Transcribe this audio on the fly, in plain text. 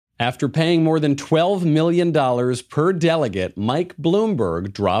After paying more than $12 million per delegate, Mike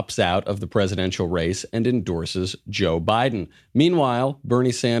Bloomberg drops out of the presidential race and endorses Joe Biden. Meanwhile,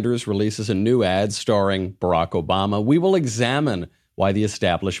 Bernie Sanders releases a new ad starring Barack Obama. We will examine why the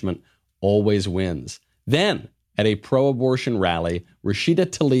establishment always wins. Then, at a pro-abortion rally, Rashida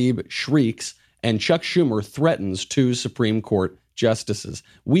Tlaib shrieks and Chuck Schumer threatens two Supreme Court justices.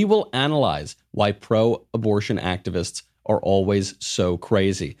 We will analyze why pro-abortion activists are always so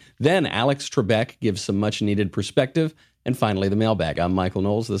crazy. Then Alex Trebek gives some much-needed perspective. And finally, the mailbag. I'm Michael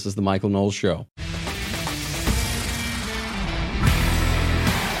Knowles. This is The Michael Knowles Show.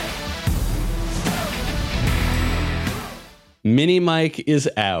 Mini Mike is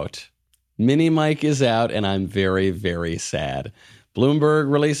out. Mini Mike is out, and I'm very, very sad.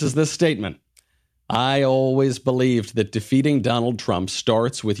 Bloomberg releases this statement. I always believed that defeating Donald Trump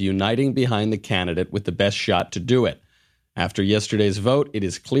starts with uniting behind the candidate with the best shot to do it. After yesterday's vote, it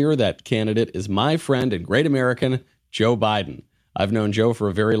is clear that candidate is my friend and great American, Joe Biden. I've known Joe for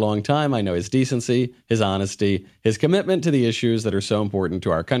a very long time. I know his decency, his honesty, his commitment to the issues that are so important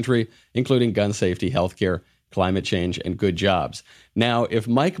to our country, including gun safety, healthcare, climate change, and good jobs. Now, if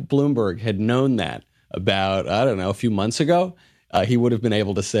Mike Bloomberg had known that about, a few months ago, he would have been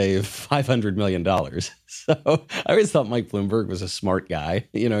able to save $500 million. So I always thought Mike Bloomberg was a smart guy.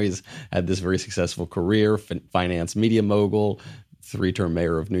 You know, he's had this very successful career, finance media mogul, 3-term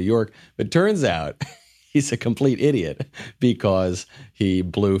mayor of New York. But turns out he's a complete idiot because he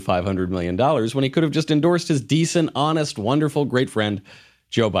blew $500 million when he could have just endorsed his decent, honest, wonderful, great friend,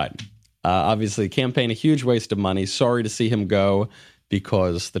 Joe Biden. Obviously, campaign, a huge waste of money. Sorry to see him go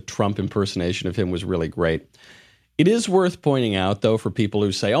because the Trump impersonation of him was really great. It is worth pointing out, though, for people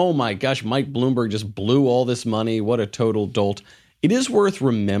who say, oh my gosh, Mike Bloomberg just blew all this money. What a total dolt. It is worth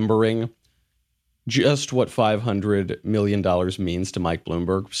remembering just what $500 million means to Mike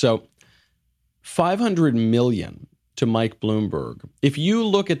Bloomberg. So $500 million to Mike Bloomberg. If you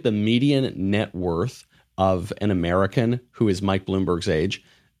look at the median net worth of an American who is Mike Bloomberg's age,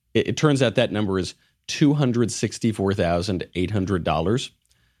 it turns out that number is $264,800.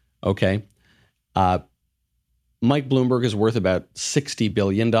 Okay. Mike Bloomberg is worth about $60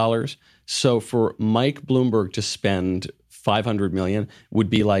 billion. So for Mike Bloomberg to spend $500 million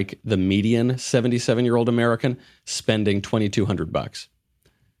would be like the median 77-year-old American spending $2,200.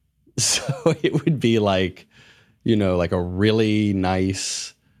 So it would be like, like a really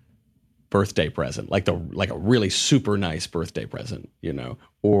nice birthday present, like a really super nice birthday present,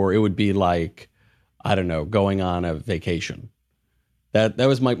 or it would be like, going on a vacation. That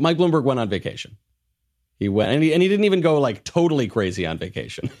was Mike Bloomberg went on vacation. He went, and he didn't even go like totally crazy on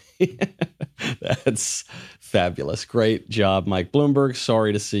vacation. That's fabulous. Great job, Mike Bloomberg.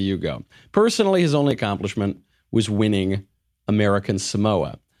 Sorry to see you go. Personally, his only accomplishment was winning American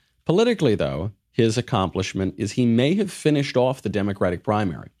Samoa. Politically, though, his accomplishment is he may have finished off the Democratic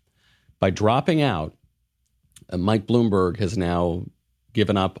primary. By dropping out, Mike Bloomberg has now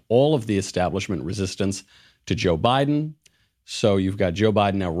given up all of the establishment resistance to Joe Biden. So you've got Joe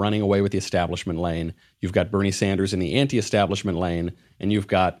Biden now running away with the establishment lane. You've got Bernie Sanders in the anti-establishment lane. And you've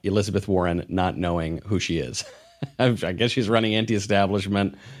got Elizabeth Warren not knowing who she is. I guess she's running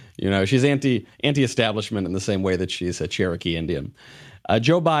anti-establishment. She's anti-establishment in the same way that she's a Cherokee Indian.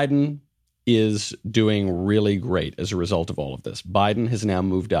 Joe Biden is doing really great as a result of all of this. Biden has now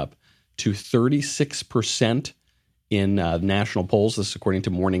moved up to 36% in national polls. This is according to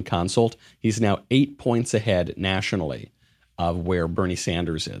Morning Consult. He's now 8 points ahead nationally of where Bernie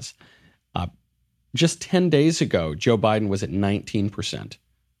Sanders is. Just 10 days ago, Joe Biden was at 19%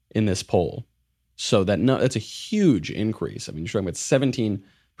 in this poll. So that's a huge increase. I mean, you're talking about 17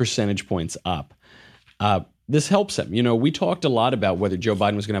 percentage points up. This helps him. We talked a lot about whether Joe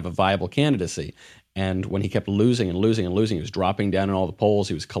Biden was going to have a viable candidacy. And when he kept losing and losing and losing, he was dropping down in all the polls.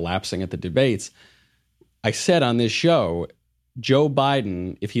 He was collapsing at the debates. I said on this show, Joe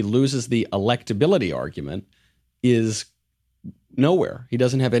Biden, if he loses the electability argument, is nowhere. He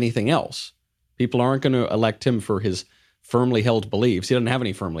doesn't have anything else. People aren't going to elect him for his firmly held beliefs. He doesn't have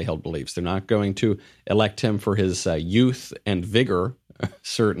any firmly held beliefs. They're not going to elect him for his youth and vigor,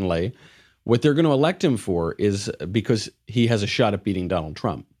 certainly. What they're going to elect him for is because he has a shot at beating Donald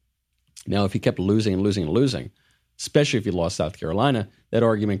Trump. Now, if he kept losing and losing and losing, especially if he lost South Carolina, that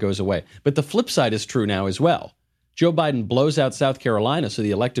argument goes away. But the flip side is true now as well. Joe Biden blows out South Carolina, so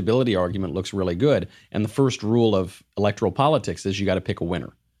the electability argument looks really good. And the first rule of electoral politics is you got to pick a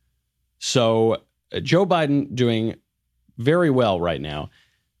winner. So Joe Biden doing very well right now.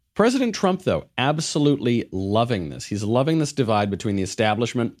 President Trump, though, absolutely loving this. He's loving this divide between the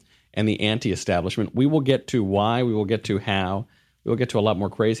establishment and the anti-establishment. We will get to why. We will get to how. we'll get to a lot more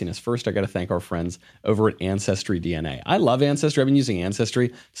craziness. First, I got to thank our friends over at Ancestry DNA. I love Ancestry. I've been using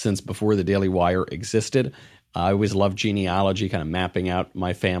Ancestry since before the Daily Wire existed. I always loved genealogy, kind of mapping out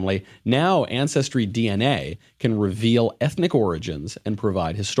my family. Now, Ancestry DNA can reveal ethnic origins and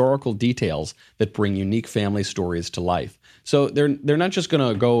provide historical details that bring unique family stories to life. So they're not just going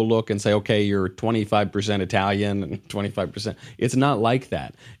to go look and say, okay, you're 25% Italian and 25%. It's not like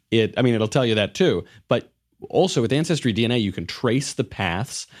that. It'll tell you that too. But also with Ancestry DNA, you can trace the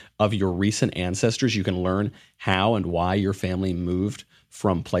paths of your recent ancestors. You can learn how and why your family moved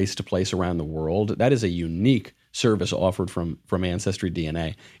from place to place around the world. That is a unique service offered from Ancestry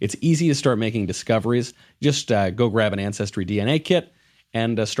DNA. It's easy to start making discoveries. Just go grab an Ancestry DNA kit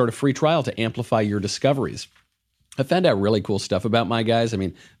and start a free trial to amplify your discoveries. I found out really cool stuff about my guys.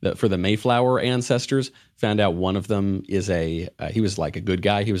 For the Mayflower ancestors, found out one of them is he was like a good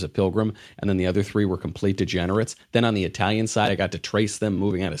guy. He was a pilgrim. And then the other three were complete degenerates. Then on the Italian side, I got to trace them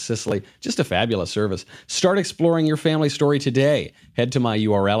moving out of Sicily. Just a fabulous service. Start exploring your family story today. Head to my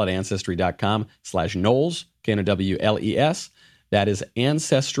URL at ancestry.com/Knowles, Knowles. That is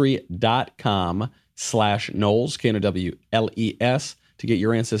ancestry.com/Knowles, Knowles, to get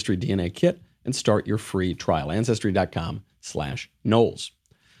your Ancestry DNA kit and start your free trial. Ancestry.com/Knowles.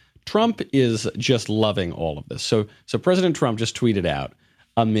 Trump is just loving all of this. So President Trump just tweeted out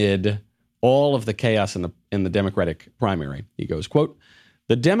amid all of the chaos in the Democratic primary. He goes, quote,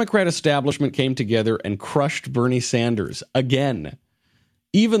 "The Democrat establishment came together and crushed Bernie Sanders again.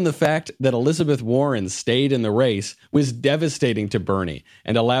 Even the fact that Elizabeth Warren stayed in the race was devastating to Bernie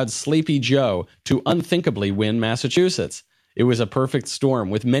and allowed Sleepy Joe to unthinkably win Massachusetts. It was a perfect storm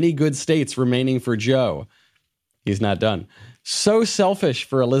with many good states remaining for Joe." He's not done. "So selfish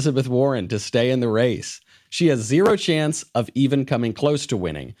for Elizabeth Warren to stay in the race. She has zero chance of even coming close to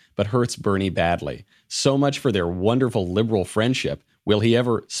winning, but hurts Bernie badly. So much for their wonderful liberal friendship. Will he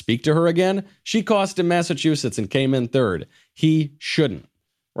ever speak to her again? She cost him Massachusetts and came in third. He shouldn't."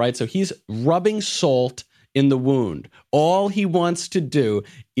 Right? So he's rubbing salt in the wound. All he wants to do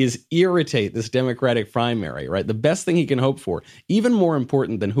is irritate this Democratic primary, right? The best thing he can hope for, even more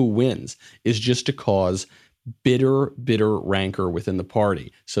important than who wins, is just to cause bitter rancor within the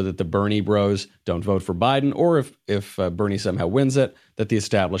party so that the Bernie bros don't vote for Biden, or if Bernie somehow wins it, that the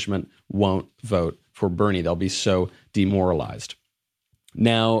establishment won't vote for Bernie. They'll be so demoralized.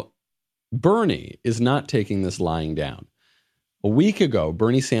 Now, Bernie is not taking this lying down. A week ago,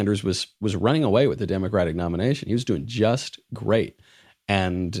 Bernie Sanders was running away with the Democratic nomination. He was doing just great.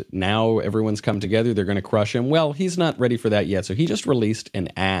 And now everyone's come together. They're going to crush him. Well, he's not ready for that yet. So he just released an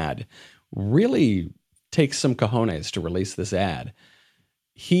ad. Really takes some cojones to release this ad.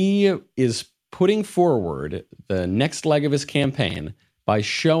 He is putting forward the next leg of his campaign by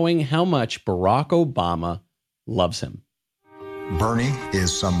showing how much Barack Obama loves him. Bernie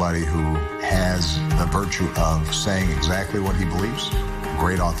is somebody who has the virtue of saying exactly what he believes,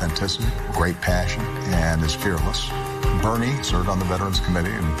 great authenticity, great passion, and is fearless. Bernie served on the Veterans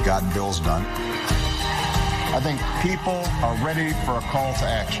Committee and gotten bills done. I think people are ready for a call to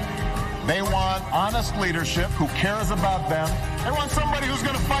action. They want honest leadership who cares about them. They want somebody who's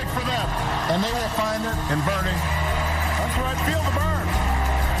going to fight for them. And they will find it in Bernie. That's right, feel the burn.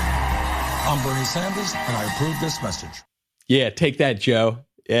 I'm Bernie Sanders, and I approve this message. Yeah, take that, Joe.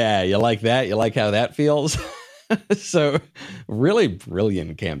 Yeah, you like that? You like how that feels? So really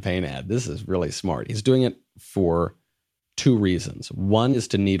brilliant campaign ad. This is really smart. He's doing it for two reasons. One is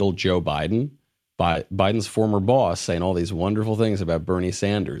to needle Joe Biden, Biden's former boss, saying all these wonderful things about Bernie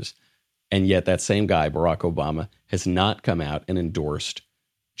Sanders. And yet that same guy, Barack Obama, has not come out and endorsed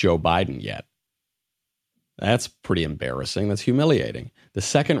Joe Biden yet. That's pretty embarrassing. That's humiliating. The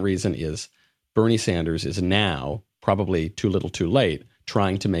second reason is Bernie Sanders is now, probably too little too late,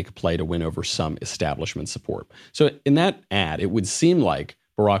 trying to make a play to win over some establishment support. So in that ad, it would seem like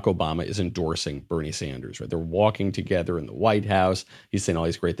Barack Obama is endorsing Bernie Sanders, right? They're walking together in the White House. He's saying all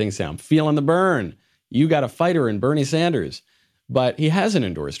these great things. Saying, I'm feeling the burn. You got a fighter in Bernie Sanders. But he hasn't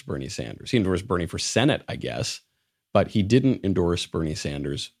endorsed Bernie Sanders. He endorsed Bernie for Senate, I guess, but he didn't endorse Bernie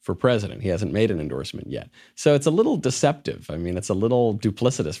Sanders for president. He hasn't made an endorsement yet. So it's a little deceptive. I mean, it's a little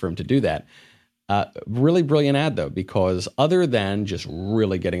duplicitous for him to do that. Really brilliant ad, though, because other than just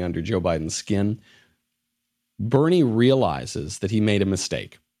really getting under Joe Biden's skin, Bernie realizes that he made a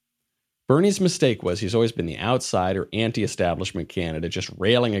mistake. Bernie's mistake was he's always been the outsider, anti-establishment candidate, just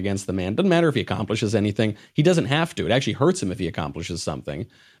railing against the man. Doesn't matter if he accomplishes anything. He doesn't have to. It actually hurts him if he accomplishes something,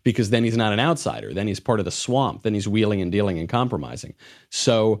 because then he's not an outsider. Then he's part of the swamp. Then he's wheeling and dealing and compromising.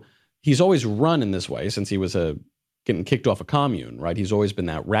 So he's always run in this way since he was getting kicked off a commune, right? He's always been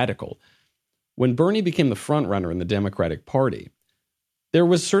that radical. When Bernie became the front runner in the Democratic Party, there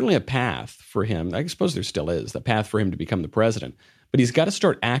was certainly a path for him. I suppose there still is, the path for him to become the president. But he's got to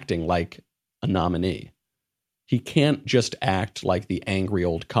start acting like a nominee. He can't just act like the angry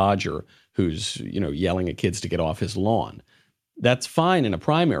old codger who's, yelling at kids to get off his lawn. That's fine in a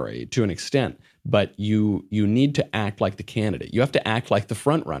primary to an extent, but you need to act like the candidate. You have to act like the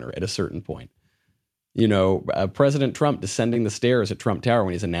front runner at a certain point. President Trump descending the stairs at Trump Tower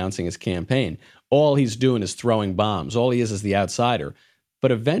when he's announcing his campaign, all he's doing is throwing bombs. All he is the outsider.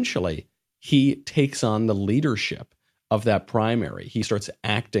 But eventually, he takes on the leadership of that primary. He starts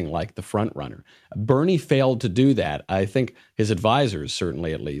acting like the front runner. Bernie failed to do that. I think his advisors,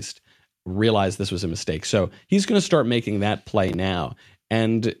 certainly at least, realized this was a mistake. So he's going to start making that play now.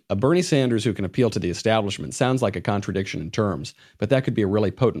 And a Bernie Sanders who can appeal to the establishment sounds like a contradiction in terms, but that could be a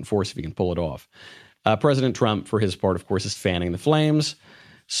really potent force if he can pull it off. President Trump, for his part, of course, is fanning the flames.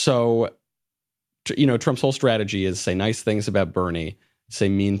 So, Trump's whole strategy is say nice things about Bernie, say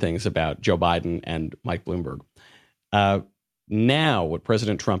mean things about Joe Biden and Mike Bloomberg. Now, what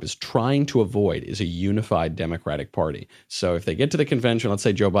President Trump is trying to avoid is a unified Democratic Party. So if they get to the convention, let's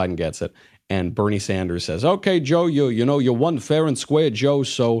say Joe Biden gets it, and Bernie Sanders says, okay, Joe, you won fair and square, Joe,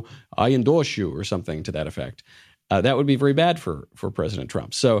 so I endorse you, or something to that effect. That would be very bad for President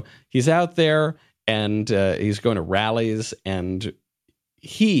Trump. So he's out there, and he's going to rallies, and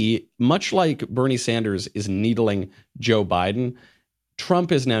he, much like Bernie Sanders is needling Joe Biden,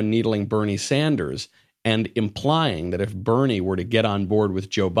 Trump is now needling Bernie Sanders and implying that if Bernie were to get on board with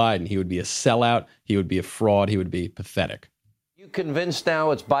Joe Biden, he would be a sellout, he would be a fraud, he would be pathetic. You convinced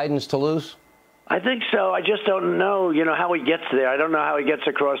now it's Biden's to lose? I think so. I just don't know, how he gets there. I don't know how he gets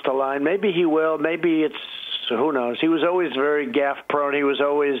across the line. Maybe he will. Maybe it's, who knows? He was always very gaffe prone. He was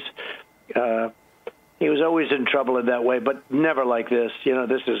always in trouble in that way, but never like this.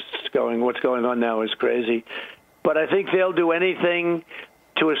 What's going on now is crazy. But I think they'll do anything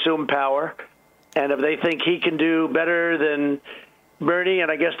to assume power. And if they think he can do better than Bernie, and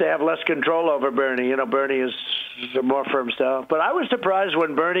I guess they have less control over Bernie. Bernie is more for himself. But I was surprised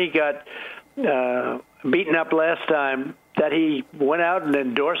when Bernie got beaten up last time that he went out and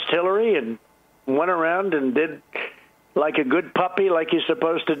endorsed Hillary and went around and did like a good puppy like he's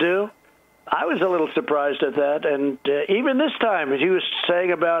supposed to do. I was a little surprised at that. And even this time, he was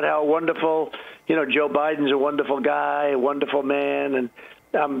saying about how wonderful, Joe Biden's a wonderful guy, a wonderful man. And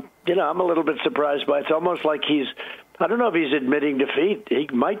I'm a little bit surprised by it. It's almost like I don't know if he's admitting defeat. He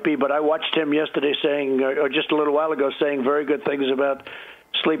might be, but I watched him yesterday saying, or just a little while ago, saying very good things about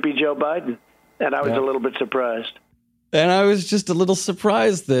sleepy Joe Biden. And I was a little bit surprised. And I was just a little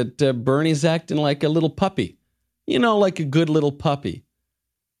surprised that Bernie's acting like a little puppy. Like a good little puppy.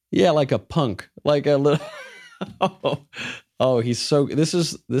 Yeah, like a punk. Like a little... he's so... This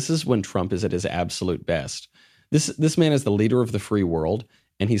is when Trump is at his absolute best. This man is the leader of the free world,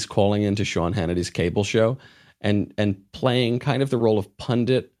 and he's calling into Sean Hannity's cable show and playing kind of the role of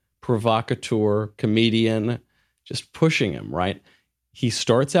pundit, provocateur, comedian, just pushing him, right? He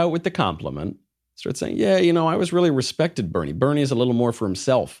starts out with the compliment, starts saying, yeah, I was really respected Bernie. Bernie is a little more for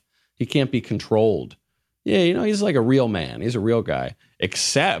himself. He can't be controlled. Yeah, he's like a real man. He's a real guy,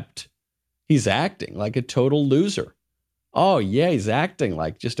 except he's acting like a total loser. Oh, yeah, he's acting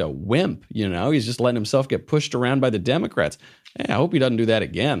like just a wimp, He's just letting himself get pushed around by the Democrats. I hope he doesn't do that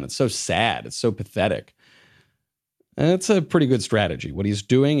again. It's so sad. It's so pathetic. And it's a pretty good strategy. What he's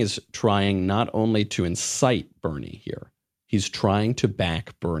doing is trying not only to incite Bernie here, he's trying to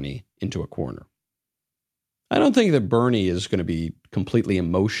back Bernie into a corner. I don't think that Bernie is going to be completely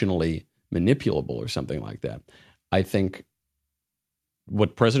emotionally manipulable or something like that. I think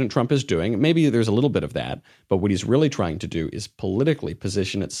what President Trump is doing, maybe there's a little bit of that, but what he's really trying to do is politically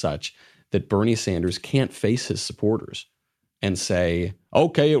position it such that Bernie Sanders can't face his supporters and say,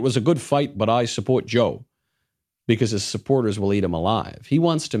 okay, it was a good fight, but I support Joe, because his supporters will eat him alive. He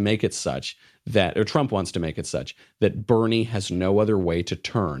wants to make it such that, or Trump wants to make it such, that Bernie has no other way to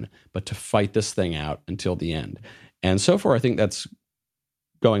turn but to fight this thing out until the end. And so far, I think that's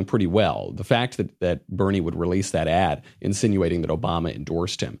going pretty well. The fact that Bernie would release that ad insinuating that Obama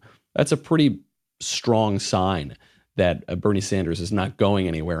endorsed him, that's a pretty strong sign that Bernie Sanders is not going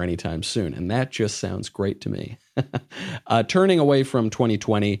anywhere anytime soon. And that just sounds great to me. Turning away from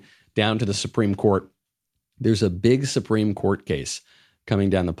 2020 down to the Supreme Court, there's a big Supreme Court case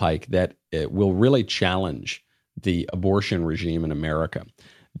coming down the pike that will really challenge the abortion regime in America.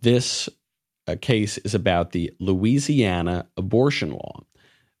 This case is about the Louisiana abortion law.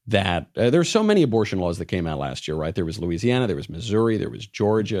 That there's so many abortion laws that came out last year, right? There was Louisiana, there was Missouri, there was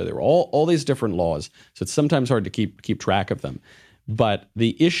Georgia, there were all these different laws. So it's sometimes hard to keep track of them. But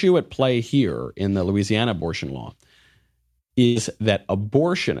the issue at play here in the Louisiana abortion law is that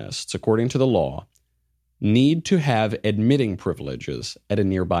abortionists, according to the law, need to have admitting privileges at a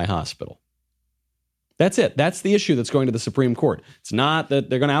nearby hospital. That's it. That's the issue that's going to the Supreme Court. It's not that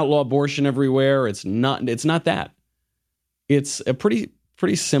they're going to outlaw abortion everywhere. It's not that. It's a pretty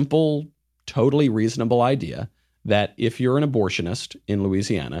simple, totally reasonable idea that if you're an abortionist in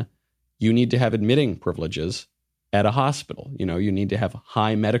Louisiana, you need to have admitting privileges at a hospital. You know, you need to have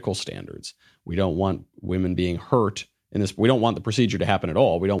high medical standards. We don't want women being hurt in this. We don't want the procedure to happen at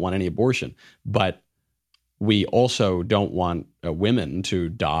all. We don't want any abortion. But we also don't want women to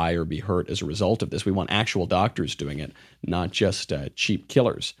die or be hurt as a result of this. We want actual doctors doing it, not just cheap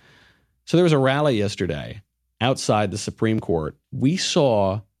killers. So there was a rally yesterday outside the Supreme Court. We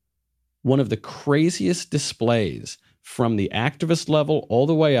saw one of the craziest displays from the activist level all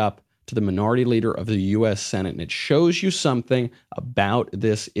the way up to the minority leader of the U.S. Senate. And it shows you something about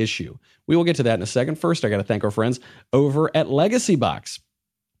this issue. We will get to that in a second. First, I got to thank our friends over at Legacy Box.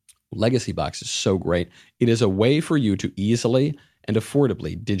 Legacy Box is so great. It is a way for you to easily and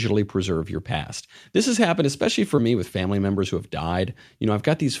affordably digitally preserve your past. This has happened especially for me with family members who have died. You know, I've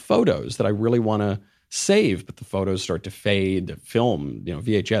got these photos that I really want to save, but the photos start to fade. The film,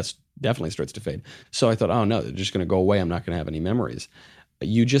 VHS definitely starts to fade. So I thought, oh no, they're just going to go away. I'm not going to have any memories.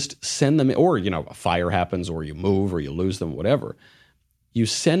 You just send them, or, a fire happens, or you move, or you lose them, whatever. You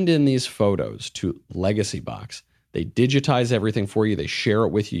send in these photos to Legacy Box. They digitize everything for you. They share it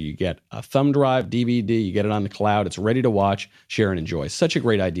with you. You get a thumb drive, DVD. You get it on the cloud. It's ready to watch, share, and enjoy. Such a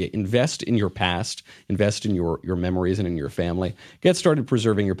great idea. Invest in your past. Invest in your memories and in your family. Get started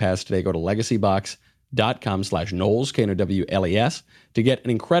preserving your past today. Go to legacybox.com/Knowles, Knowles, to get an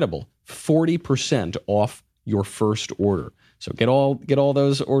incredible 40% off your first order. So get all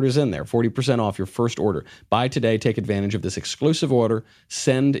those orders in there, 40% off your first order. Buy today, take advantage of this exclusive order,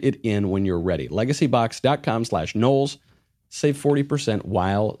 send it in when you're ready. Legacybox.com/Knowles, save 40%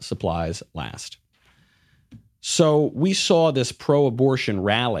 while supplies last. So we saw this pro-abortion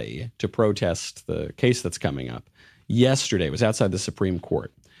rally to protest the case that's coming up yesterday. It was outside the Supreme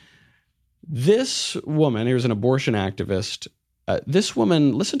Court. This woman, here's an abortion activist. This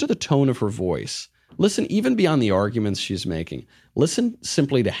woman, listen to the tone of her voice. Listen, even beyond the arguments she's making, listen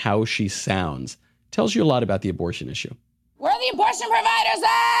simply to how she sounds. Tells you a lot about the abortion issue. Where are the abortion providers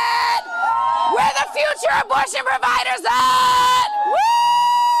at? Where are the future abortion providers at?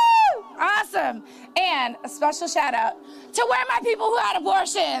 Woo! Awesome. And a special shout out to where my people who had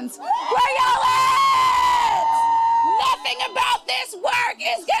abortions. Where y'all at? Nothing about this work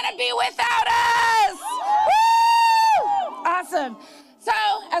is going to be without us. Woo! Awesome. So,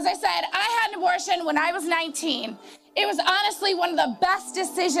 as I said, I had an abortion when I was 19. It was honestly one of the best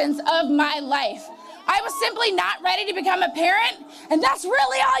decisions of my life. I was simply not ready to become a parent, and that's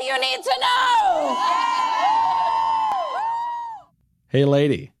really all you need to know. Hey,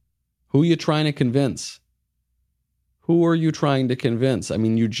 lady, who are you trying to convince? Who are you trying to convince? I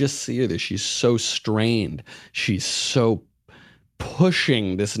mean, you just see her there. She's so strained. She's so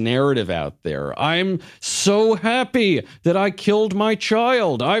pushing this narrative out there. I'm so happy that I killed my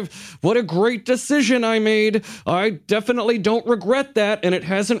child. What a great decision I made. I definitely don't regret that, and it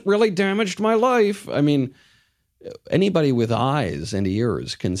hasn't really damaged my life. I mean, anybody with eyes and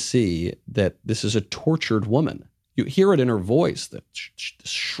ears can see that this is a tortured woman. You hear it in her voice, the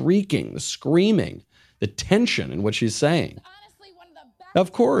shrieking, the screaming, the tension in what she's saying.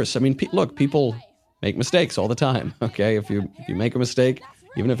 Of course. I mean, look, people make mistakes all the time, okay? If you make a mistake,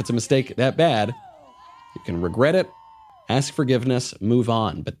 even if it's a mistake that bad, you can regret it, ask forgiveness, move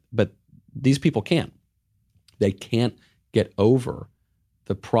on. But these people can't. They can't get over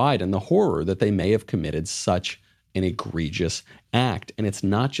the pride and the horror that they may have committed such an egregious act. And it's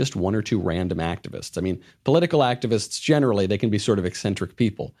not just one or two random activists. I mean, political activists, generally, they can be sort of eccentric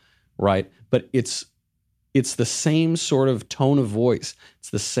people, right? But it's the same sort of tone of voice. It's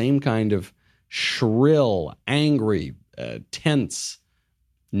the same kind of shrill, angry, tense,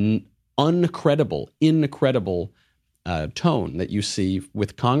 incredible tone that you see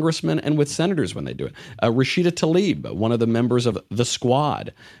with congressmen and with senators when they do it. Rashida Tlaib, one of the members of the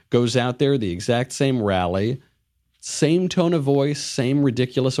Squad, goes out there, the exact same rally, same tone of voice, same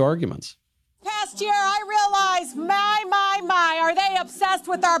ridiculous arguments. Past year, I realized, my, are they obsessed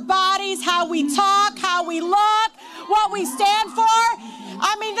with our bodies, how we talk, how we look, what we stand for?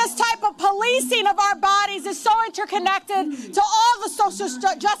 I mean, this type of policing of our bodies is so interconnected to all the social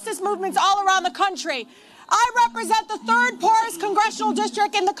justice movements all around the country. I represent the third poorest congressional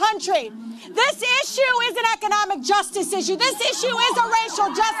district in the country. This issue is an economic justice issue. This issue is a racial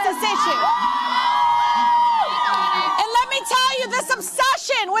justice issue. And let me tell you, this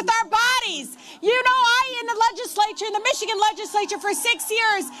obsession with our bodies. You know, I in the legislature, in the Michigan legislature for 6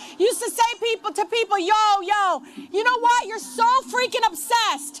 years, used to say to people, yo, you know what? You're so freaking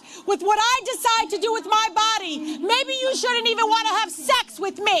obsessed with what I decide to do with my body. Maybe you shouldn't even want to have sex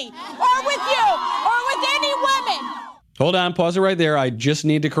with me or with you or with any women. Hold on, pause it right there. I just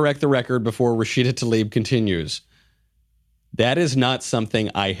need to correct the record before Rashida Tlaib continues. That is not something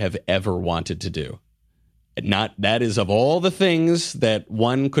I have ever wanted to do. That is, of all the things that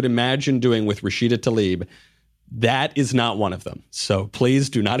one could imagine doing with Rashida Tlaib, that is not one of them. So please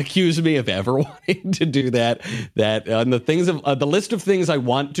do not accuse me of ever wanting to do that. That on the things of the list of things I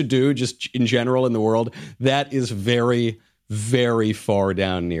want to do, just in general in the world, that is very, very far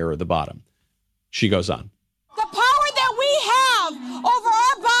down near the bottom. She goes on. The power that we have over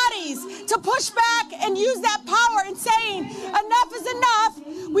our bodies to push back and use that power in saying enough is enough.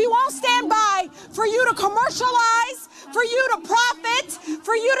 We won't stand by for you to commercialize, for you to profit,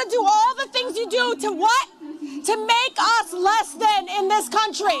 for you to do all the things you do to what? To make us less than in this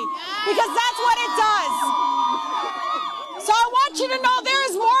country. Because that's what it does. So I want you to know there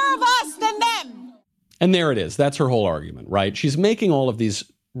is more of us than them. And there it is. That's her whole argument, right? She's making all of these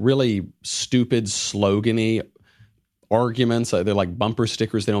really stupid, slogan-y arguments. They're like bumper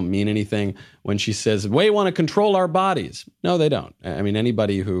stickers. They don't mean anything. When she says, we want to control our bodies. No, they don't. I mean,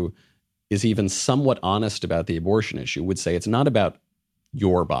 anybody who is even somewhat honest about the abortion issue would say it's not about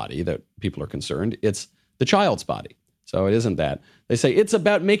your body that people are concerned. It's the child's body. So it isn't that. They say it's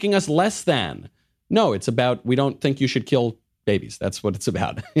about making us less than. No, it's about we don't think you should kill babies. That's what it's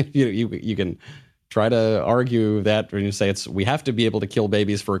about. You can try to argue that when you say we have to be able to kill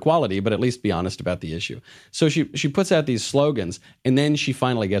babies for equality, but at least be honest about the issue. So she puts out these slogans, and then she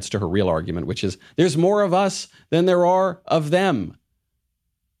finally gets to her real argument, which is there's more of us than there are of them.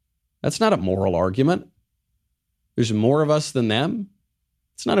 That's not a moral argument. There's more of us than them.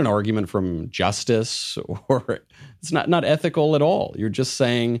 It's not an argument from justice, or it's not ethical at all. You're just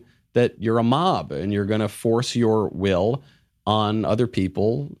saying that you're a mob and you're going to force your will on other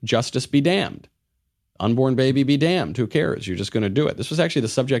people. Justice be damned. Unborn baby be damned. Who cares? You're just going to do it. This was actually the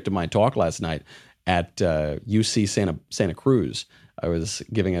subject of my talk last night at UC Santa Cruz. I was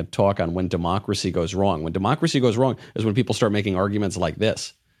giving a talk on when democracy goes wrong. When democracy goes wrong is when people start making arguments like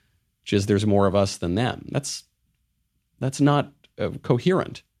this, which is there's more of us than them. That's not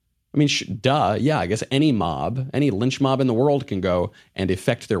coherent. I mean, duh. Yeah, I guess any mob, any lynch mob in the world can go and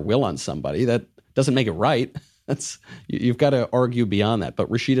effect their will on somebody. That doesn't make it right. You've got to argue beyond that. But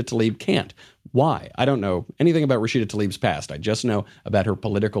Rashida Tlaib can't. Why? I don't know anything about Rashida Tlaib's past. I just know about her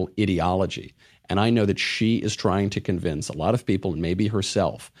political ideology. And I know that she is trying to convince a lot of people, and maybe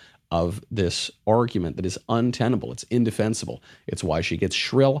herself, of this argument that is untenable. It's indefensible. It's why she gets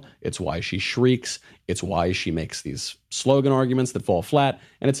shrill. It's why she shrieks. It's why she makes these slogan arguments that fall flat.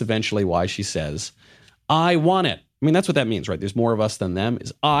 And it's eventually why she says, I want it. I mean, that's what that means, right? There's more of us than them.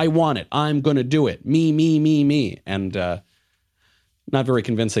 Is I want it. I'm going to do it. Me. And not very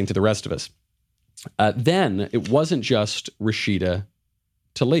convincing to the rest of us. Then it wasn't just Rashida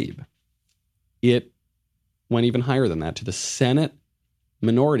Tlaib. It went even higher than that to the Senate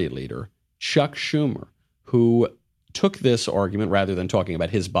Minority Leader, Chuck Schumer, who took this argument rather than talking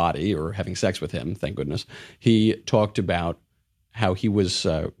about his body or having sex with him, thank goodness. He talked about how he was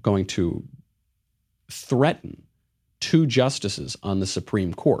going to threaten two justices on the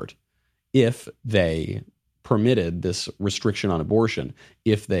Supreme Court if they permitted this restriction on abortion,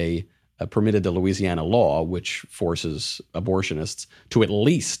 if they permitted the Louisiana law, which forces abortionists to at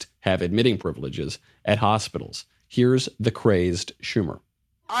least have admitting privileges at hospitals. Here's the crazed Schumer.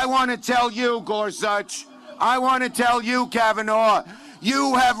 I want to tell you, Gorsuch, I want to tell you, Kavanaugh,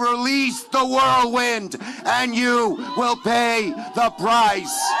 you have released the whirlwind, and you will pay the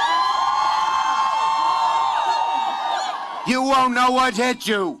price. You won't know what hit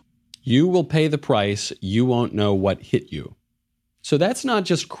you. You will pay the price. You won't know what hit you. So that's not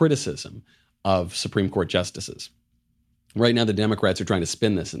just criticism of Supreme Court justices. Right now, the Democrats are trying to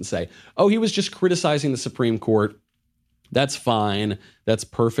spin this and say, oh, he was just criticizing the Supreme Court. That's fine. That's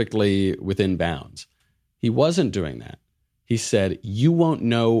perfectly within bounds. He wasn't doing that. He said, you won't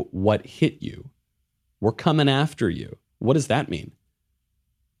know what hit you. We're coming after you. What does that mean?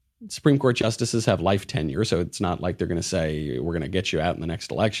 Supreme Court justices have life tenure, so it's not like they're going to say, we're going to get you out in the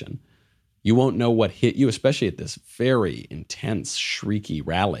next election. You won't know what hit you, especially at this very intense, shrieky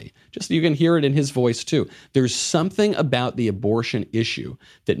rally. Just you can hear it in his voice, too. There's something about the abortion issue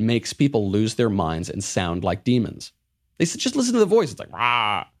that makes people lose their minds and sound like demons. They said, just listen to the voice. It's like,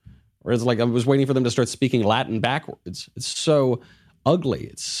 rah. Or it's like I was waiting for them to start speaking Latin backwards. It's so ugly.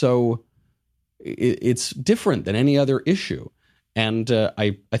 It's so It's different than any other issue. And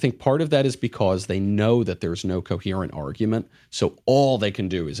I think part of that is because they know that there's no coherent argument. So all they can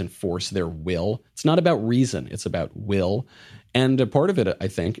do is enforce their will. It's not about reason. It's about will. And a part of it, I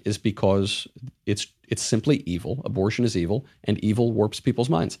think, is because it's simply evil. Abortion is evil, and evil warps people's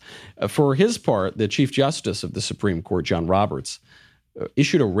minds. For his part, the Chief Justice of the Supreme Court, John Roberts,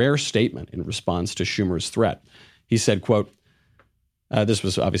 issued a rare statement in response to Schumer's threat. He said, quote, this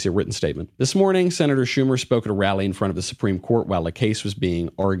was obviously a written statement. This morning, Senator Schumer spoke at a rally in front of the Supreme Court while the case was being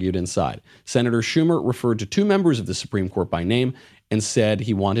argued inside. Senator Schumer referred to two members of the Supreme Court by name and said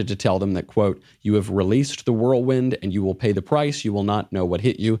he wanted to tell them that, quote, you have released the whirlwind and you will pay the price. You will not know what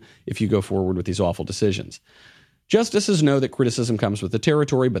hit you if you go forward with these awful decisions. Justices know that criticism comes with the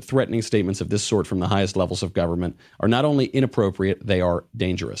territory, but threatening statements of this sort from the highest levels of government are not only inappropriate, they are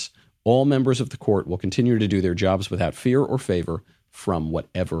dangerous. All members of the court will continue to do their jobs without fear or favor from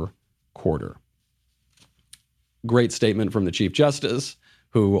whatever quarter. Great statement from the Chief Justice,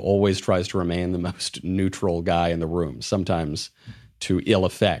 who always tries to remain the most neutral guy in the room, sometimes to ill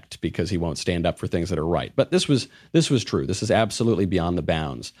effect because he won't stand up for things that are right. But this was true. This is absolutely beyond the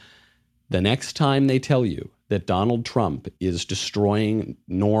bounds. The next time they tell you that Donald Trump is destroying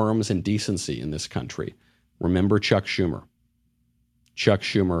norms and decency in this country, remember Chuck Schumer. Chuck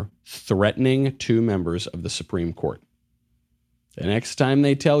Schumer threatening two members of the Supreme Court. The next time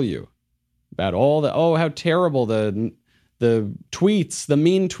they tell you about all the, how terrible the tweets, the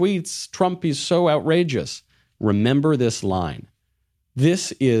mean tweets, Trump is so outrageous, remember this line.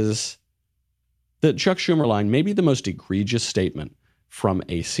 This is the Chuck Schumer line, maybe the most egregious statement from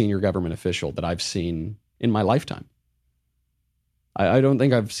a senior government official that I've seen in my lifetime. I don't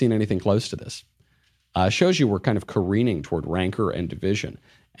think I've seen anything close to this. Shows you we're kind of careening toward rancor and division,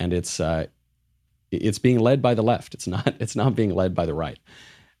 and it's being led by the left. It's not being led by the right.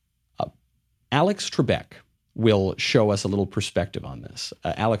 Alex Trebek will show us a little perspective on this.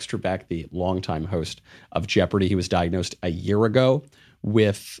 Alex Trebek, the longtime host of Jeopardy, he was diagnosed a year ago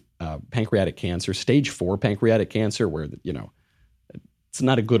with pancreatic cancer, stage 4 pancreatic cancer, where, it's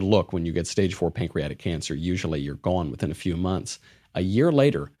not a good look when you get stage 4 pancreatic cancer. Usually you're gone within a few months. A year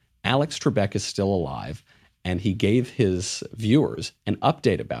later, Alex Trebek is still alive, and he gave his viewers an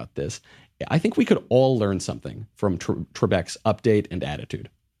update about this. I think we could all learn something from Trebek's update and attitude.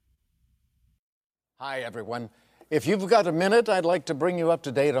 Hi, everyone. If you've got a minute, I'd like to bring you up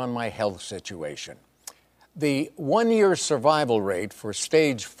to date on my health situation. The 1-year survival rate for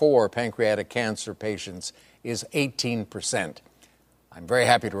stage 4 pancreatic cancer patients is 18%. I'm very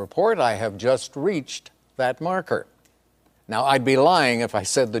happy to report I have just reached that marker. Now, I'd be lying if I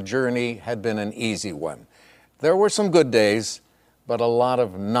said the journey had been an easy one. There were some good days, but a lot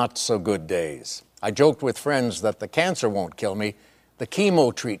of not so good days. I joked with friends that the cancer won't kill me, the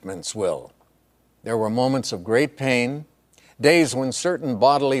chemo treatments will. There were moments of great pain, days when certain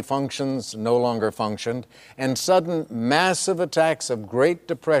bodily functions no longer functioned, and sudden massive attacks of great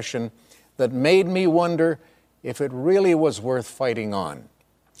depression that made me wonder if it really was worth fighting on.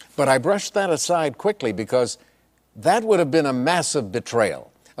 But I brushed that aside quickly because that would have been a massive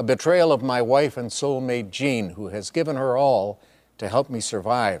betrayal, a betrayal of my wife and soulmate Jean, who has given her all to help me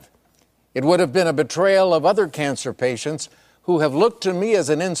survive. It would have been a betrayal of other cancer patients who have looked to me as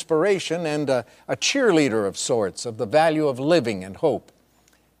an inspiration and a cheerleader of sorts of the value of living and hope.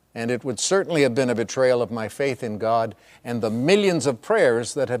 And it would certainly have been a betrayal of my faith in God and the millions of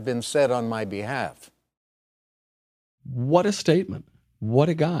prayers that have been said on my behalf. What a statement. What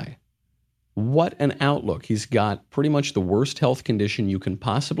a guy. What an outlook. He's got pretty much the worst health condition you can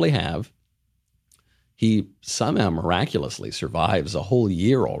possibly have. He somehow miraculously survives a whole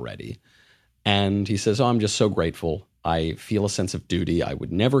year already. And he says, I'm just so grateful. I feel a sense of duty. I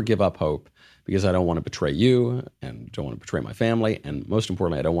would never give up hope because I don't want to betray you and don't want to betray my family. And most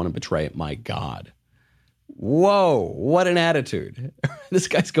importantly, I don't want to betray my God. Whoa, what an attitude. This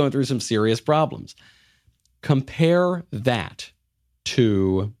guy's going through some serious problems. Compare that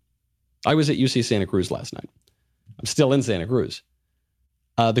to, I was at UC Santa Cruz last night. I'm still in Santa Cruz.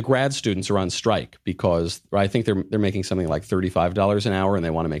 The grad students are on strike because I think they're making something like $35 an hour and they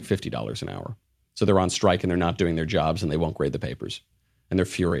want to make $50 an hour. So they're on strike and they're not doing their jobs and they won't grade the papers. And they're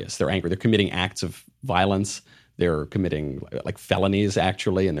furious. They're angry. They're committing acts of violence. They're committing like felonies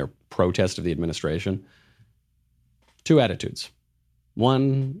actually in their protest of the administration. Two attitudes.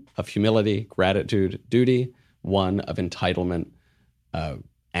 One of humility, gratitude, duty. One of entitlement,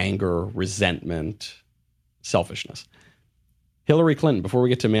 anger, resentment, selfishness. Hillary Clinton, before we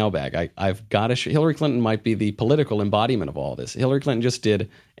get to mailbag, I've got to Hillary Clinton might be the political embodiment of all this. Hillary Clinton just did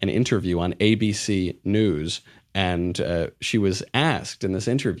an interview on ABC News, and she was asked in this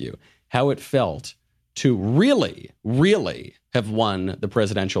interview, how it felt to really, really have won the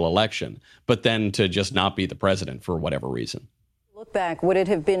presidential election, but then to just not be the president for whatever reason. Look back, would it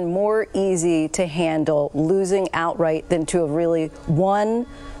have been more easy to handle losing outright than to have really won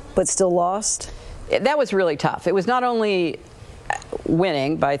but still lost? That was really tough. It was not only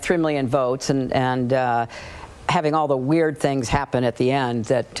winning by 3 million votes and having all the weird things happen at the end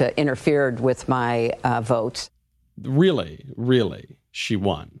that interfered with my votes. Really, really, she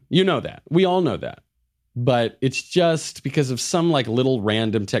won. You know that. We all know that. But it's just because of some like little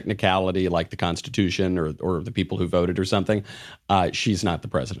random technicality like the Constitution or the people who voted or something, she's not the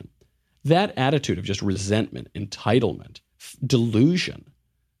president. That attitude of just resentment, entitlement, delusion,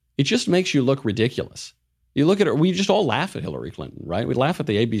 it just makes you look ridiculous. You look at her, we just all laugh at Hillary Clinton, right? We laugh at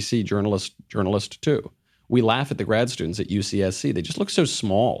the ABC journalist too. We laugh at the grad students at UCSC. They just look so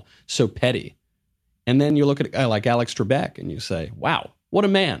small, so petty. And then you look at a guy like Alex Trebek and you say, wow, what a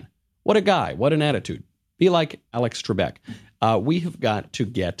man, what a guy, what an attitude. Be like Alex Trebek. We have got to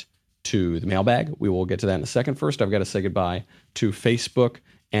get to the mailbag. We will get to that in a second. First, I've got to say goodbye to Facebook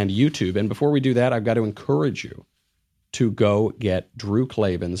and YouTube. And before we do that, I've got to encourage you to go get Drew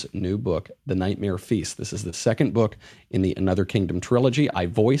Klavan's new book, The Nightmare Feast. This is the second book in the Another Kingdom trilogy. I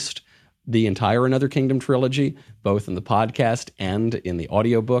voiced the entire Another Kingdom trilogy, both in the podcast and in the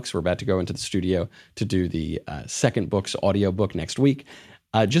audiobooks. We're about to go into the studio to do the second book's audiobook next week.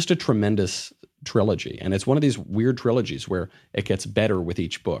 Just a tremendous trilogy. And it's one of these weird trilogies where it gets better with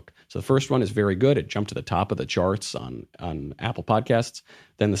each book. So the first one is very good. It jumped to the top of the charts on Apple Podcasts.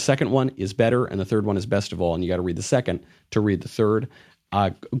 Then the second one is better, and the third one is best of all. And you got to read the second to read the third.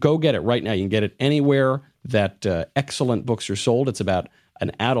 Go get it right now. You can get it anywhere that excellent books are sold. It's about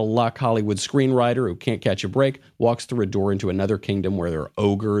an out-of-luck Hollywood screenwriter who can't catch a break, walks through a door into another kingdom where there are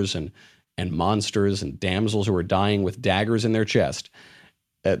ogres and monsters and damsels who are dying with daggers in their chest.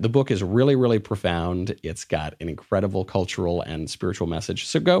 The book is really, really profound. It's got an incredible cultural and spiritual message.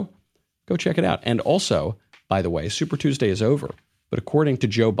 So go check it out. And also, by the way, Super Tuesday is over. But according to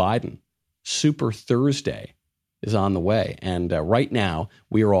Joe Biden, Super Thursday is on the way. And right now,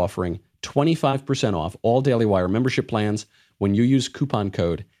 we are offering 25% off all Daily Wire membership plans when you use coupon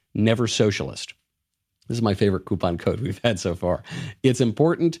code NEVERSOCIALIST. This is my favorite coupon code we've had so far. It's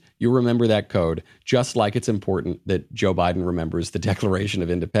important you remember that code, just like it's important that Joe Biden remembers the Declaration of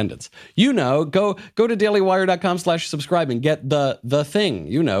Independence. You know, go to dailywire.com/subscribe and get the thing.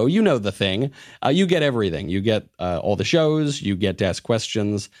 You know the thing. You get everything. You get all the shows. You get to ask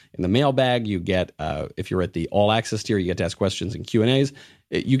questions in the mailbag. You get, if you're at the All Access tier, you get to ask questions in Q&As.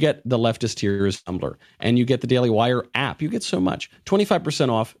 You get the Leftist Tears Tumblr, and you get the Daily Wire app. You get so much. 25%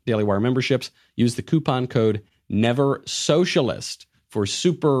 off Daily Wire memberships. Use the coupon code NEVERSOCIALIST for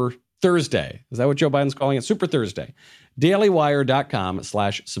Super Thursday. Is that what Joe Biden's calling it? Super Thursday.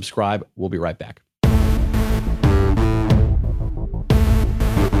 dailywire.com/subscribe. We'll be right back.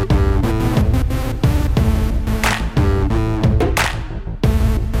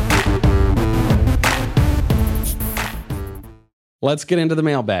 Let's get into the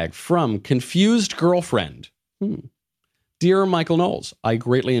mailbag from Confused Girlfriend. Dear Michael Knowles, I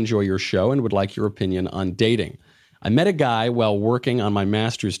greatly enjoy your show and would like your opinion on dating. I met a guy while working on my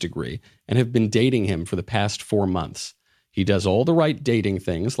master's degree and have been dating him for the past 4 months. He does all the right dating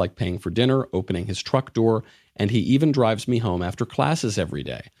things like paying for dinner, opening his truck door, and he even drives me home after classes every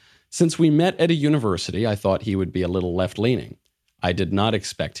day. Since we met at a university, I thought he would be a little left-leaning. I did not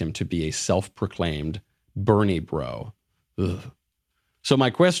expect him to be a self-proclaimed Bernie bro. Ugh. So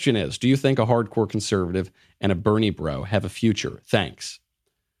my question is, do you think a hardcore conservative and a Bernie bro have a future? Thanks.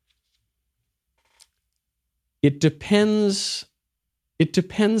 It depends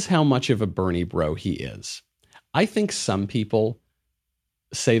how much of a Bernie bro he is. I think some people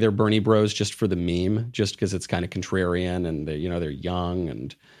say they're Bernie bros just for the meme, just because it's kind of contrarian and they're young,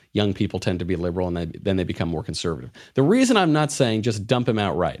 and young people tend to be liberal and then they become more conservative. The reason I'm not saying just dump him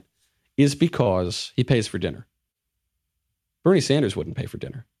outright is because he pays for dinner. Bernie Sanders wouldn't pay for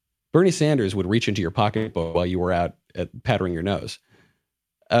dinner. Bernie Sanders would reach into your pocketbook while you were out pattering your nose.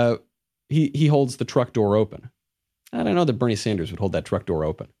 He holds the truck door open. I don't know that Bernie Sanders would hold that truck door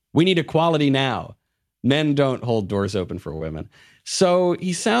open. We need equality now. Men don't hold doors open for women. So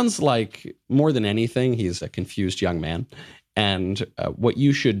he sounds like, more than anything, he's a confused young man. And what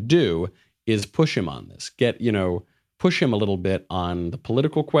you should do is push him on this. Push him a little bit on the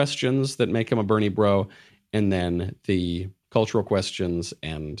political questions that make him a Bernie bro, and then the cultural questions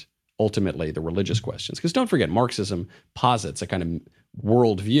and ultimately the religious questions. Because don't forget, Marxism posits a kind of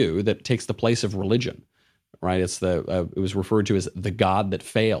worldview that takes the place of religion, right? It was referred to as the God that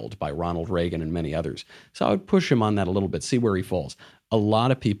failed by Ronald Reagan and many others. So I would push him on that a little bit, see where he falls. a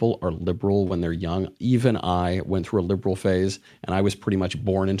lot of people are liberal when they're young. Even I went through a liberal phase, and I was pretty much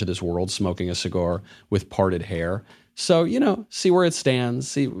born into this world smoking a cigar with parted hair. So, see where it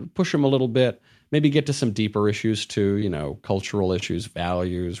stands, push them a little bit, maybe get to some deeper issues too, cultural issues,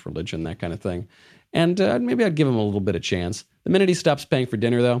 values, religion, that kind of thing. And maybe I'd give him a little bit of chance. The minute he stops paying for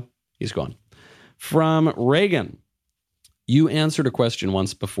dinner, though, he's gone. From Reagan. You answered a question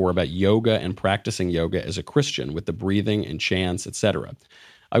once before about yoga and practicing yoga as a Christian with the breathing and chants, etc.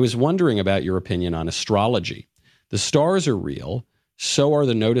 I was wondering about your opinion on astrology. The stars are real, so are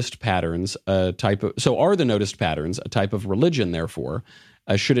the noticed patterns a type of religion, therefore.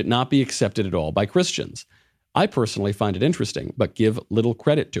 Should it not be accepted at all by Christians? I personally find it interesting, but give little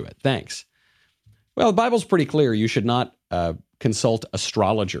credit to it. Thanks. Well, the Bible's pretty clear. You should not consult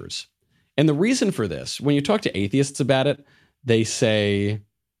astrologers. And the reason for this, when you talk to atheists about it, they say,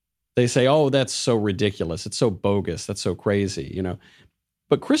 oh, that's so ridiculous. It's so bogus. That's so crazy,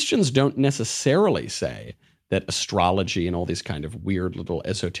 But Christians don't necessarily say that astrology and all these kind of weird little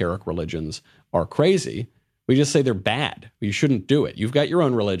esoteric religions are crazy. We just say they're bad. You shouldn't do it. You've got your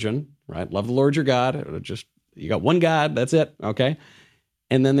own religion, right? Love the Lord your God. You got one God. That's it. Okay.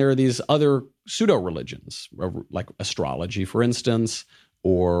 And then there are these other pseudo religions, like astrology, for instance,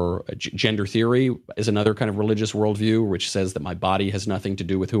 or gender theory is another kind of religious worldview, which says that my body has nothing to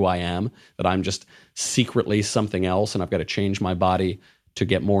do with who I am, that I'm just secretly something else, and I've got to change my body to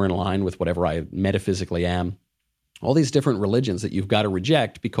get more in line with whatever I metaphysically am. All these different religions that you've got to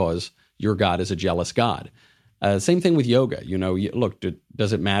reject because your God is a jealous God. Same thing with yoga. Look,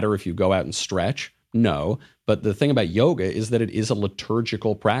 does it matter if you go out and stretch? No. But the thing about yoga is that it is a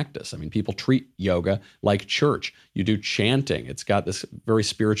liturgical practice. I mean, people treat yoga like church. You do chanting. It's got this very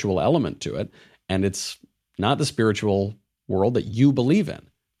spiritual element to it. And it's not the spiritual world that you believe in,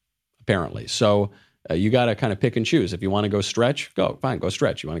 apparently. So you got to kind of pick and choose. If you want to go stretch, go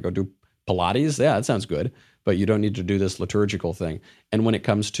stretch. You want to go do Pilates? Yeah, that sounds good. But you don't need to do this liturgical thing. And when it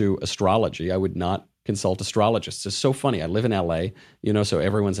comes to astrology, I would not consult astrologists. It's so funny. I live in LA, so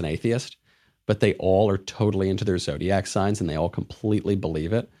everyone's an atheist, but they all are totally into their zodiac signs and they all completely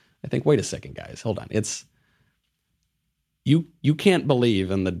believe it. I think, wait a second, guys, hold on. It's you can't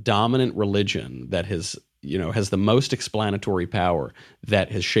believe in the dominant religion that has the most explanatory power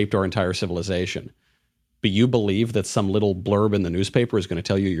that has shaped our entire civilization. But you believe that some little blurb in the newspaper is going to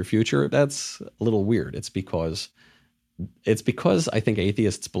tell you your future? That's a little weird. It's because I think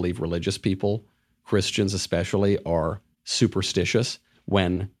atheists believe religious people, Christians especially, are superstitious,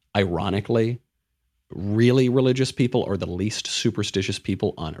 when ironically, really religious people are the least superstitious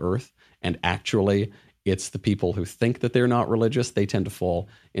people on earth. And actually, it's the people who think that they're not religious. They tend to fall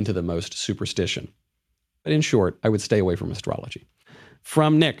into the most superstition. But in short, I would stay away from astrology.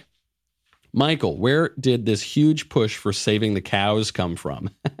 From Nick. Michael, where did this huge push for saving the cows come from?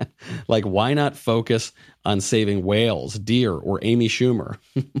 Like, why not focus on saving whales, deer, or Amy Schumer?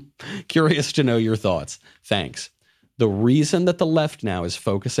 Curious to know your thoughts. Thanks. The reason that the left now is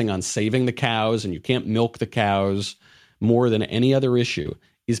focusing on saving the cows and you can't milk the cows more than any other issue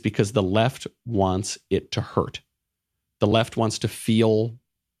is because the left wants it to hurt. The left wants to feel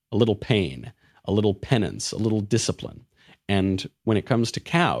a little pain, a little penance, a little discipline. And when it comes to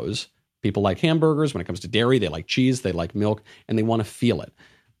cows, people like hamburgers. When it comes to dairy, they like cheese, they like milk, and they want to feel it.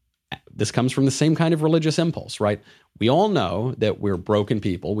 This comes from the same kind of religious impulse, right? We all know that we're broken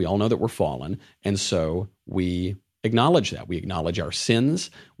people. We all know that we're fallen. And so we acknowledge that. We acknowledge our sins.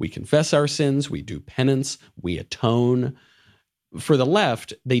 We confess our sins. We do penance. We atone. For the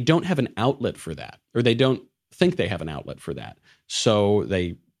left, they don't have an outlet for that, or they don't think they have an outlet for that. So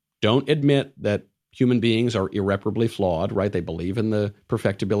they don't admit that human beings are irreparably flawed, right? They believe in the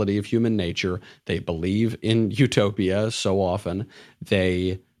perfectibility of human nature. They believe in utopia so often.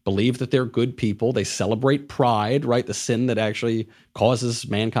 They believe that they're good people. They celebrate pride, right? The sin that actually causes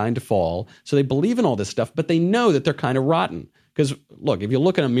mankind to fall. So they believe in all this stuff, but they know that they're kind of rotten. Because, look, if you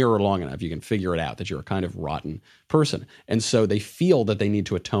look in a mirror long enough, you can figure it out that you're a kind of rotten person. And so they feel that they need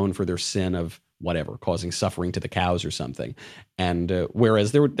to atone for their sin of whatever, causing suffering to the cows or something. And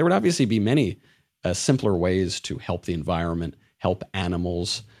whereas there would obviously be many simpler ways to help the environment, help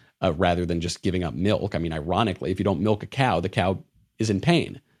animals, rather than just giving up milk. I mean, ironically, if you don't milk a cow, the cow is in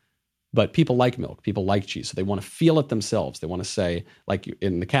pain. But people like milk, people like cheese, so they want to feel it themselves. They want to say, like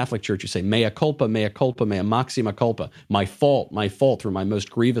in the Catholic Church, you say, mea culpa, mea maxima culpa, my fault through my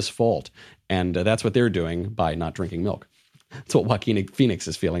most grievous fault. And that's what they're doing by not drinking milk. That's what Joaquin Phoenix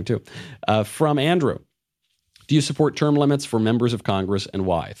is feeling too. From Andrew. Do you support term limits for members of Congress and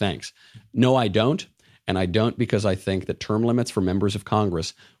why? Thanks. No, I don't. And I don't because I think that term limits for members of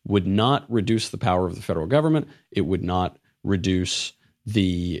Congress would not reduce the power of the federal government. It would not reduce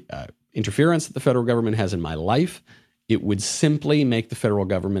the interference that the federal government has in my life. It would simply make the federal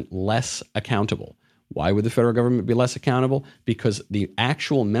government less accountable. Why would the federal government be less accountable? Because the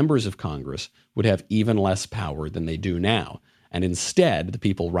actual members of Congress would have even less power than they do now. And instead, the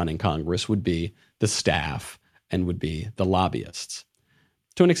people running Congress would be the staff and would be the lobbyists.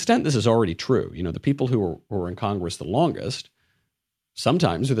 To an extent, this is already true. The people who are in Congress the longest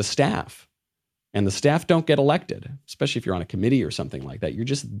sometimes are the staff. And the staff don't get elected, especially if you're on a committee or something like that. You're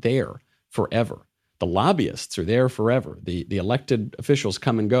just there forever. The lobbyists are there forever. The elected officials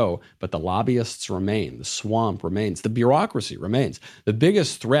come and go, but the lobbyists remain. The swamp remains. The bureaucracy remains. The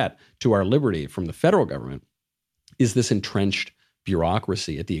biggest threat to our liberty from the federal government is this entrenched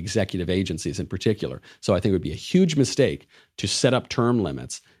bureaucracy at the executive agencies in particular. So I think it would be a huge mistake to set up term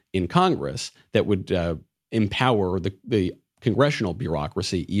limits in Congress that would empower the congressional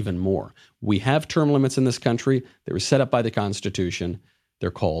bureaucracy even more. We have term limits in this country that were set up by the Constitution. They're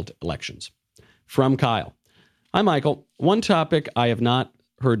called elections. From Kyle. Hi, Michael. One topic I have not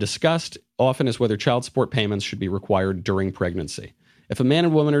heard discussed often is whether child support payments should be required during pregnancy. If a man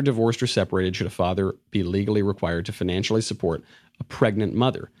and woman are divorced or separated, should a father be legally required to financially support a pregnant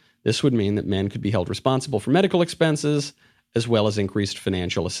mother? This would mean that men could be held responsible for medical expenses as well as increased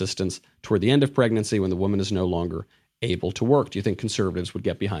financial assistance toward the end of pregnancy when the woman is no longer able to work. Do you think conservatives would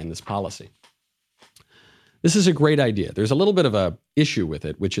get behind this policy? This is a great idea. There's a little bit of a issue with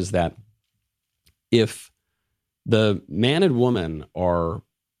it, which is that if the man and woman are,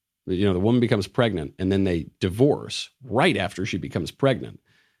 the woman becomes pregnant and then they divorce right after she becomes pregnant,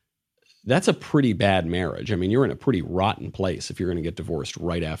 that's a pretty bad marriage. I mean, you're in a pretty rotten place if you're going to get divorced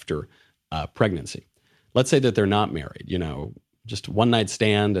right after pregnancy. Let's say that they're not married, just one night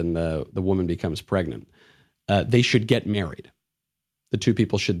stand and the woman becomes pregnant. They should get married. The two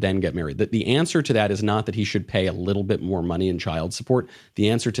people should then get married. The answer to that is not that he should pay a little bit more money in child support. The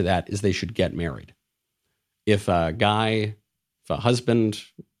answer to that is they should get married. If a husband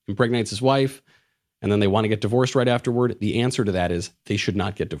impregnates his wife and then they want to get divorced right afterward, the answer to that is they should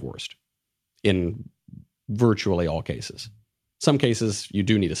not get divorced in virtually all cases. Some cases you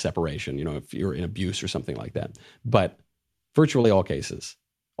do need a separation, if you're in abuse or something like that. But virtually all cases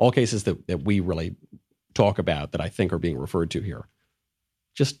that we really talk about that I think are being referred to here,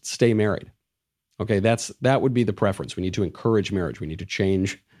 just stay married. Okay, that would be the preference. We need to encourage marriage. We need to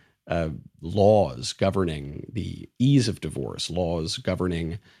change laws governing the ease of divorce, laws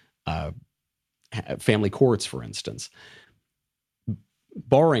governing family courts, for instance.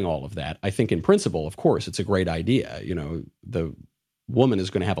 Barring all of that, I think in principle, of course, it's a great idea. The woman is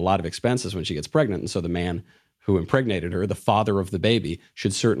going to have a lot of expenses when she gets pregnant, and so the man who impregnated her, the father of the baby,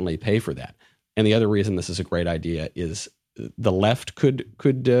 should certainly pay for that. And the other reason this is a great idea is the left could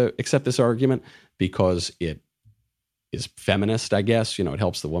accept this argument because it is feminist, I guess. It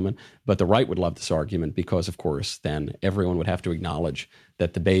helps the woman. But the right would love this argument because, of course, then everyone would have to acknowledge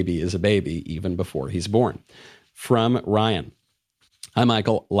that the baby is a baby even before he's born. From Ryan. Hi,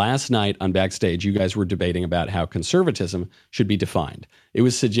 Michael. Last night on Backstage, you guys were debating about how conservatism should be defined. It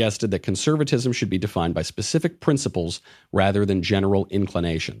was suggested that conservatism should be defined by specific principles rather than general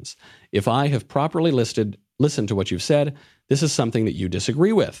inclinations. If I have properly listened to what you've said, this is something that you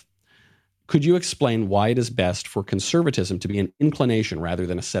disagree with. Could you explain why it is best for conservatism to be an inclination rather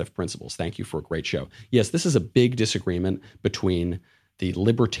than a set of principles? Thank you for a great show. Yes, this is a big disagreement between the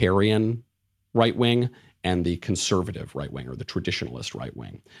libertarian right wing and the conservative right wing or the traditionalist right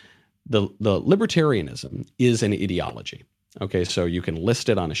wing. The libertarianism is an ideology. Okay, so you can list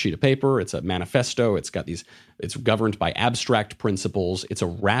it on a sheet of paper. It's a manifesto. It's governed by abstract principles. It's a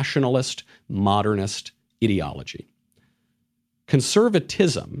rationalist, modernist ideology.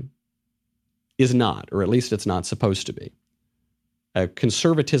 Conservatism is not, or at least it's not supposed to be.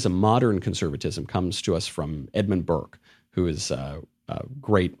 Conservatism, modern conservatism, comes to us from Edmund Burke, who is a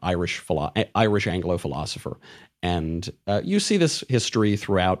great Irish Anglo philosopher. And you see this history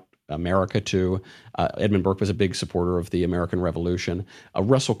throughout America, too. Edmund Burke was a big supporter of the American Revolution.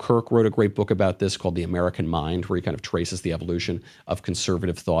 Russell Kirk wrote a great book about this called The American Mind, where he kind of traces the evolution of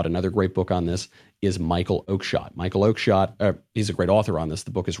conservative thought. Another great book on this is Michael Oakeshott. Michael Oakeshott, he's a great author on this.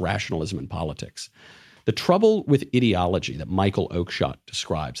 The book is Rationalism in Politics. The trouble with ideology that Michael Oakeshott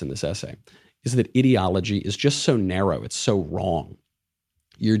describes in this essay is that ideology is just so narrow. It's so wrong.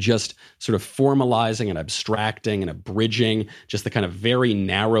 You're just sort of formalizing and abstracting and abridging just the kind of very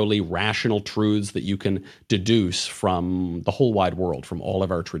narrowly rational truths that you can deduce from the whole wide world, from all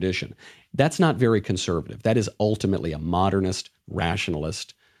of our tradition. That's not very conservative. That is ultimately a modernist,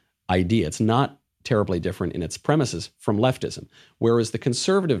 rationalist idea. It's not terribly different in its premises from leftism, whereas the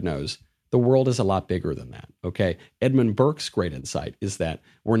conservative knows The world is a lot bigger than that, okay? Edmund Burke's great insight is that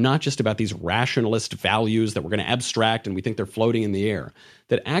we're not just about these rationalist values that we're going to abstract and we think they're floating in the air,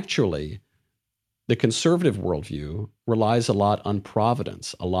 that actually the conservative worldview relies a lot on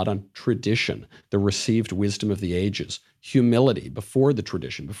providence, a lot on tradition, the received wisdom of the ages, humility before the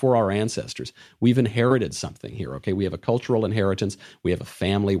tradition, before our ancestors. We've inherited something here, okay? We have a cultural inheritance. We have a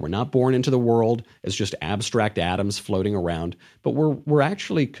family. We're not born into the world as just abstract atoms floating around, but we're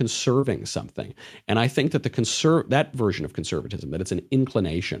actually conserving something. And I think that that version of conservatism, that it's an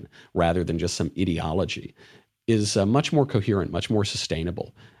inclination rather than just some ideology, is much more coherent, much more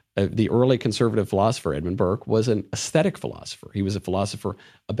sustainable. The early conservative philosopher, Edmund Burke, was an aesthetic philosopher. He was a philosopher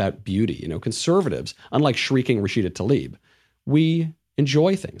about beauty. You know, conservatives, unlike shrieking Rashida Tlaib, we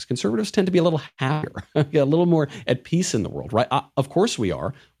enjoy things. Conservatives tend to be a little happier, a little more at peace in the world, right? Of course we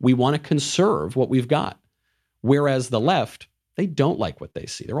are. We want to conserve what we've got. Whereas the left, they don't like what they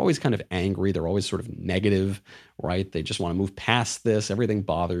see. They're always kind of angry. They're always sort of negative, right? They just want to move past this. Everything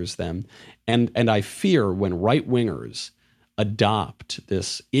bothers them. And I fear when right-wingers adopt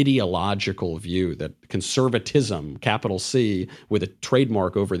this ideological view that conservatism, capital C, with a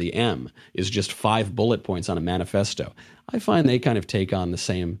trademark over the M, is just 5 bullet points on a manifesto. I find they kind of take on the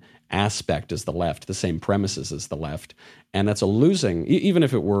same aspect as the left, the same premises as the left. And that's a losing, even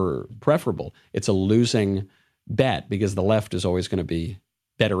if it were preferable, it's a losing bet because the left is always going to be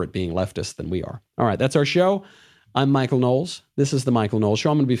better at being leftist than we are. All right, that's our show. I'm Michael Knowles. This is The Michael Knowles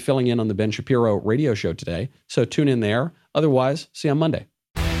Show. I'm going to be filling in on the Ben Shapiro radio show today, so tune in there. Otherwise, see you on Monday.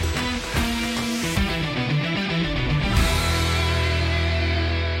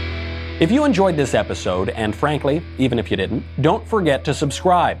 If you enjoyed this episode, and frankly, even if you didn't, don't forget to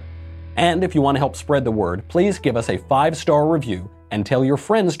subscribe. And if you want to help spread the word, please give us a 5-star review and tell your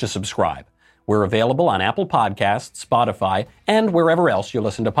friends to subscribe. We're available on Apple Podcasts, Spotify, and wherever else you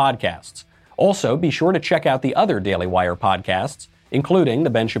listen to podcasts. Also, be sure to check out the other Daily Wire podcasts, including The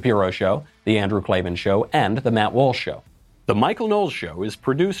Ben Shapiro Show, The Andrew Klavan Show, and The Matt Walsh Show. The Michael Knowles Show is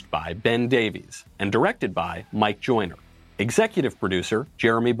produced by Ben Davies and directed by Mike Joyner. Executive producer,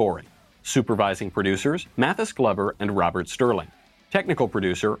 Jeremy Boring. Supervising producers, Mathis Glover and Robert Sterling. Technical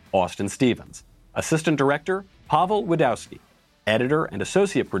producer, Austin Stevens. Assistant director, Pavel Wadowski. Editor and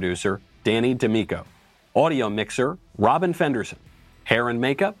associate producer, Danny D'Amico. Audio mixer, Robin Fenderson. Hair and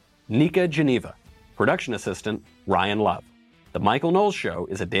makeup, Nika Geneva. Production assistant, Ryan Love. The Michael Knowles Show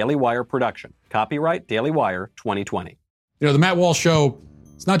is a Daily Wire production. Copyright Daily Wire 2020. You know, the Matt Walsh Show,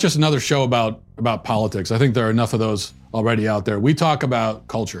 it's not just another show about politics. I think there are enough of those already out there. We talk about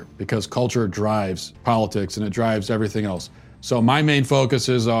culture because culture drives politics and it drives everything else. So my main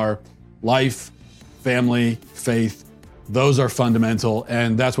focuses are life, family, faith. Those are fundamental,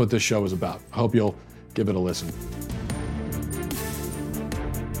 and that's what this show is about. I hope you'll give it a listen.